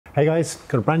Hey guys,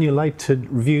 got a brand new light to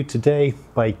review today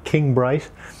by KingBrite.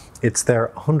 It's their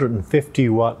 150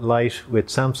 watt light with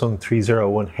Samsung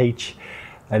 301H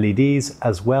LEDs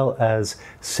as well as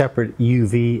separate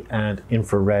UV and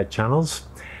infrared channels.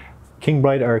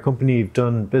 KingBrite are a company you've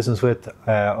done business with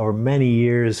over many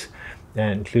years,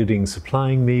 including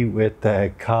supplying me with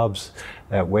cobs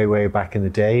way back in the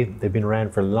day. They've been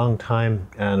around for a long time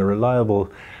and a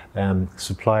reliable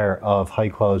supplier of high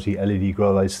quality LED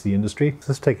grow lights to the industry.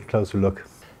 Let's take a closer look.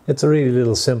 It's a really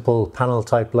little simple panel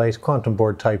type light, quantum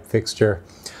board type fixture.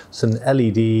 It's an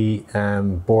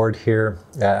LED board here,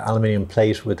 aluminium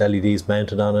plate with LEDs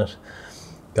mounted on it.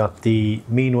 Got the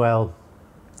µmols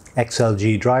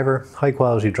XLG driver, high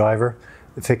quality driver,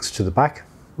 fixed to the back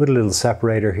with a little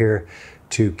separator here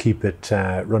to keep it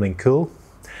running cool.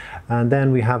 And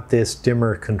then we have this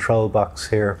dimmer control box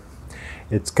here.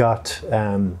 It's got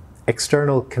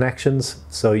external connections,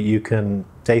 so you can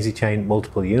daisy chain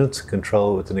multiple units,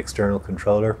 control with an external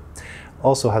controller.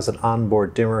 Also has an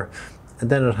onboard dimmer, and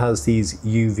then it has these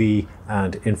UV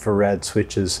and infrared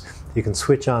switches. You can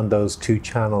switch on those two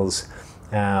channels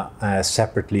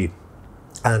separately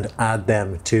and add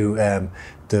them to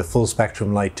the full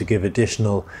spectrum light to give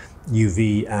additional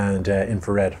UV and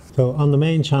infrared. So on the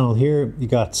main channel here, you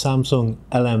got Samsung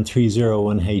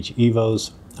LM301H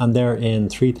EVOs, and they're in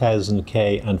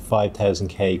 3000K and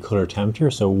 5000K color temperature,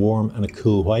 so warm and a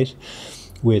cool white,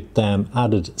 with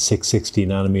added 660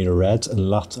 nanometer reds and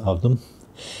lots of them.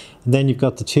 And then you've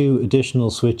got the two additional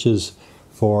switches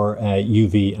for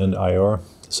UV and IR.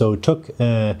 So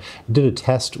I did a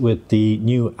test with the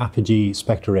new Apogee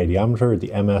spectroradiometer, the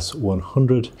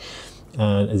MS100,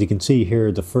 and as you can see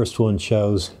here, the first one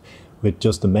shows with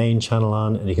just the main channel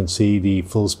on, and you can see the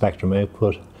full spectrum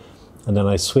output. And then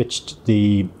I switched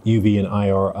the UV and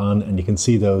IR on, and you can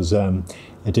see those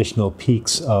additional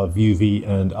peaks of UV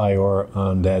and IR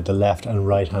on the left and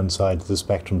right hand side of the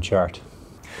spectrum chart.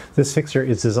 This fixture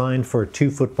is designed for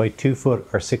 2 foot by 2 foot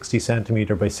or 60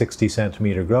 centimeter by 60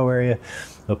 centimeter grow area.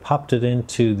 I popped it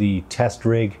into the test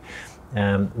rig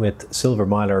with silver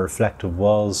mylar reflective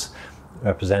walls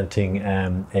representing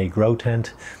a grow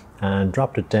tent, and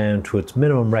dropped it down to its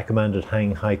minimum recommended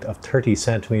hanging height of 30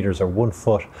 centimeters or 1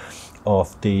 foot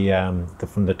off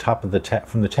from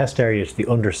the test area to the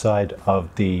underside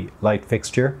of the light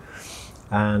fixture.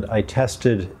 And I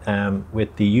tested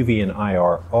with the UV and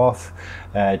IR off,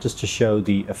 just to show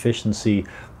the efficiency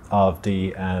of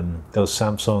those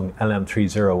Samsung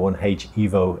LM301H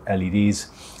EVO LEDs.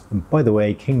 And by the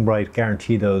way, KingBrite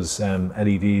guarantee those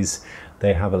LEDs.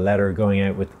 They have a letter going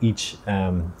out with each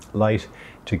light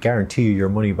to guarantee you your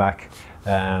money back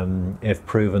if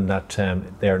proven that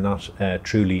they are not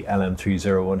truly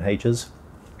LM301Hs.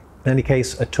 In any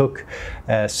case, I took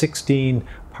 16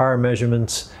 power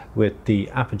measurements with the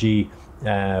Apogee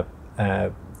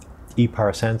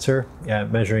e-power sensor,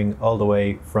 measuring all the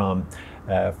way from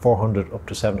 400 up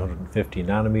to 750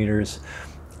 nanometers,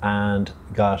 and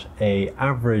got an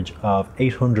average of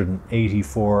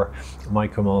 884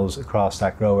 micromoles across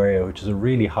that grow area, which is a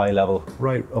really high level,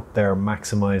 right up there,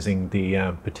 maximizing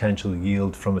the potential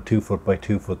yield from a 2 foot by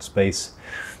 2 foot space.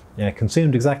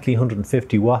 Consumed exactly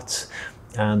 150 watts,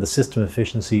 and the system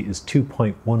efficiency is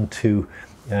 2.12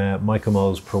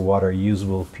 micromoles per watt, or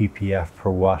usable ppf per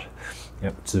watt.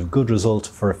 It's a good result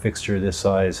for a fixture this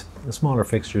size. The smaller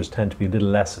fixtures tend to be a little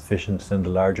less efficient than the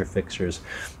larger fixtures.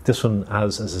 This one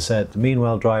has, as I said, the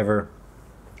µmols driver,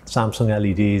 Samsung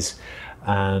LEDs,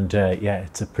 and yeah,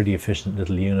 it's a pretty efficient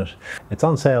little unit. It's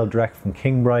on sale direct from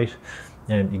KingBrite,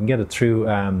 and you can get it through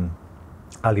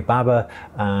Alibaba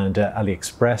and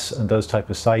Alliexpress and those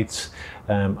type of sites.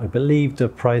 I believe the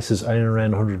prices are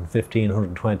around $115,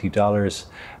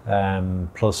 $120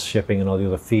 plus shipping and all the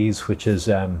other fees, which is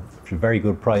a very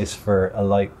good price for a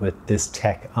light with this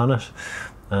tech on it.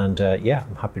 And yeah,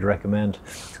 I'm happy to recommend.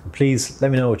 Please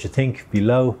let me know what you think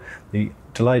below. Be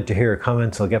delighted to hear your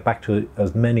comments. I'll get back to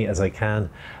as many as I can,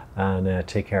 and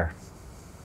take care.